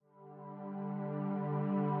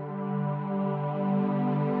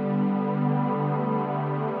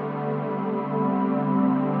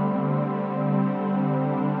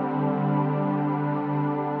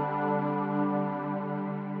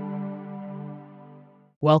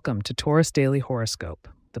Welcome to Taurus Daily Horoscope,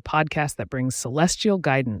 the podcast that brings celestial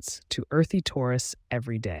guidance to earthy Taurus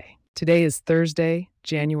every day. Today is Thursday,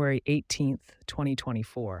 January 18th,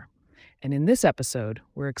 2024. And in this episode,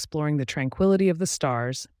 we're exploring the tranquility of the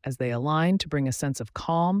stars as they align to bring a sense of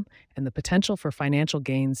calm and the potential for financial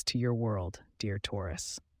gains to your world, dear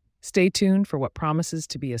Taurus. Stay tuned for what promises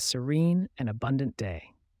to be a serene and abundant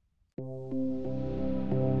day.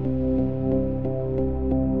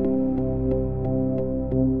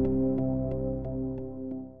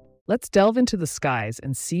 Let's delve into the skies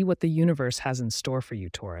and see what the universe has in store for you,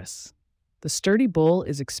 Taurus. The sturdy bull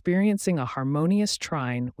is experiencing a harmonious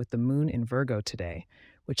trine with the moon in Virgo today,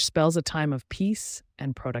 which spells a time of peace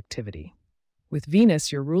and productivity. With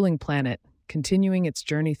Venus, your ruling planet, continuing its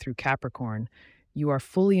journey through Capricorn, you are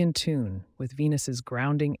fully in tune with Venus's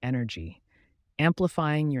grounding energy,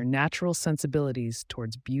 amplifying your natural sensibilities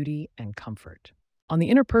towards beauty and comfort. On the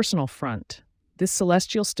interpersonal front, this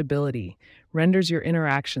celestial stability renders your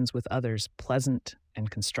interactions with others pleasant and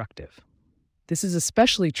constructive. This is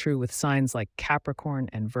especially true with signs like Capricorn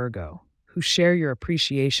and Virgo, who share your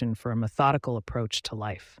appreciation for a methodical approach to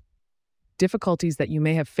life. Difficulties that you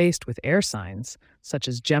may have faced with air signs, such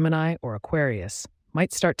as Gemini or Aquarius,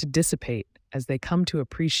 might start to dissipate as they come to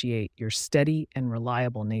appreciate your steady and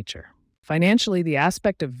reliable nature. Financially, the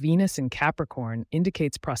aspect of Venus in Capricorn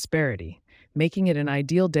indicates prosperity, making it an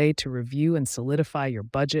ideal day to review and solidify your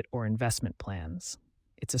budget or investment plans.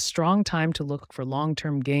 It's a strong time to look for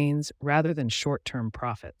long-term gains rather than short-term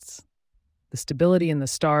profits. The stability in the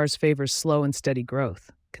stars favors slow and steady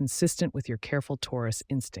growth, consistent with your careful Taurus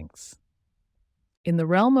instincts. In the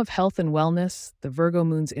realm of health and wellness, the Virgo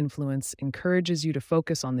moon's influence encourages you to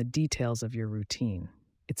focus on the details of your routine.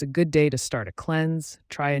 It's a good day to start a cleanse,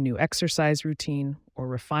 try a new exercise routine, or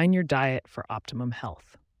refine your diet for optimum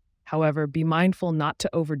health. However, be mindful not to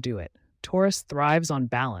overdo it. Taurus thrives on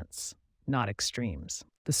balance, not extremes.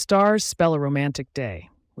 The stars spell a romantic day,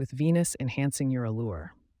 with Venus enhancing your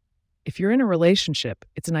allure. If you're in a relationship,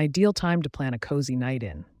 it's an ideal time to plan a cozy night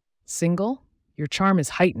in. Single? Your charm is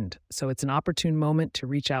heightened, so it's an opportune moment to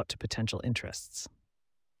reach out to potential interests.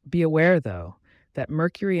 Be aware, though, that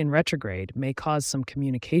Mercury in retrograde may cause some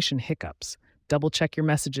communication hiccups. Double-check your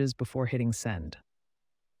messages before hitting send.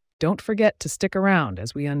 Don't forget to stick around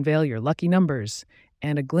as we unveil your lucky numbers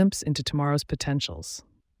and a glimpse into tomorrow's potentials.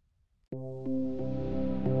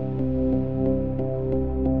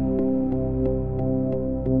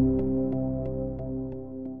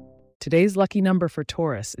 Today's lucky number for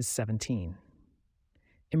Taurus is 17.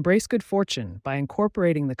 Embrace good fortune by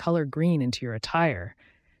incorporating the color green into your attire,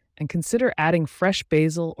 and consider adding fresh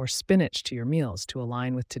basil or spinach to your meals to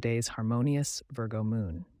align with today's harmonious Virgo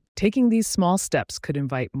moon. Taking these small steps could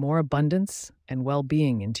invite more abundance and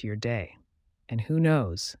well-being into your day. And who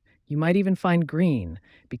knows, you might even find green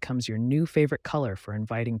becomes your new favorite color for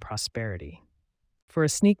inviting prosperity. For a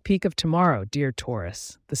sneak peek of tomorrow, dear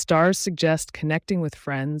Taurus, the stars suggest connecting with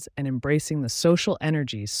friends and embracing the social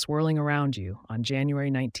energies swirling around you on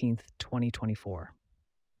January 19th, 2024.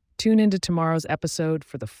 Tune into tomorrow's episode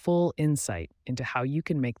for the full insight into how you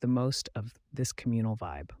can make the most of this communal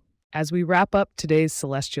vibe. As we wrap up today's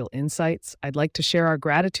celestial insights, I'd like to share our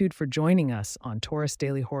gratitude for joining us on Taurus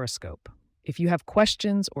Daily Horoscope. If you have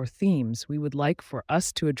questions or themes we would like for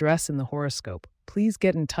us to address in the horoscope, please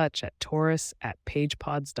get in touch at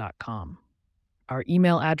taurus@pagepods.com. Our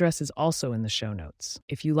email address is also in the show notes.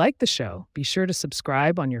 If you like the show, be sure to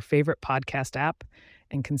subscribe on your favorite podcast app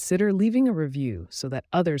and consider leaving a review so that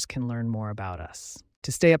others can learn more about us.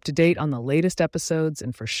 To stay up to date on the latest episodes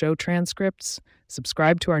and for show transcripts,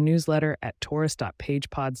 subscribe to our newsletter at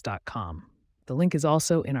taurus.pagepods.com. The link is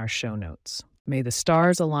also in our show notes. May the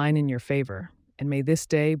stars align in your favor, and may this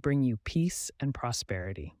day bring you peace and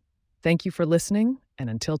prosperity. Thank you for listening, and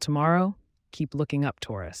until tomorrow, keep looking up,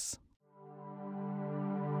 Taurus.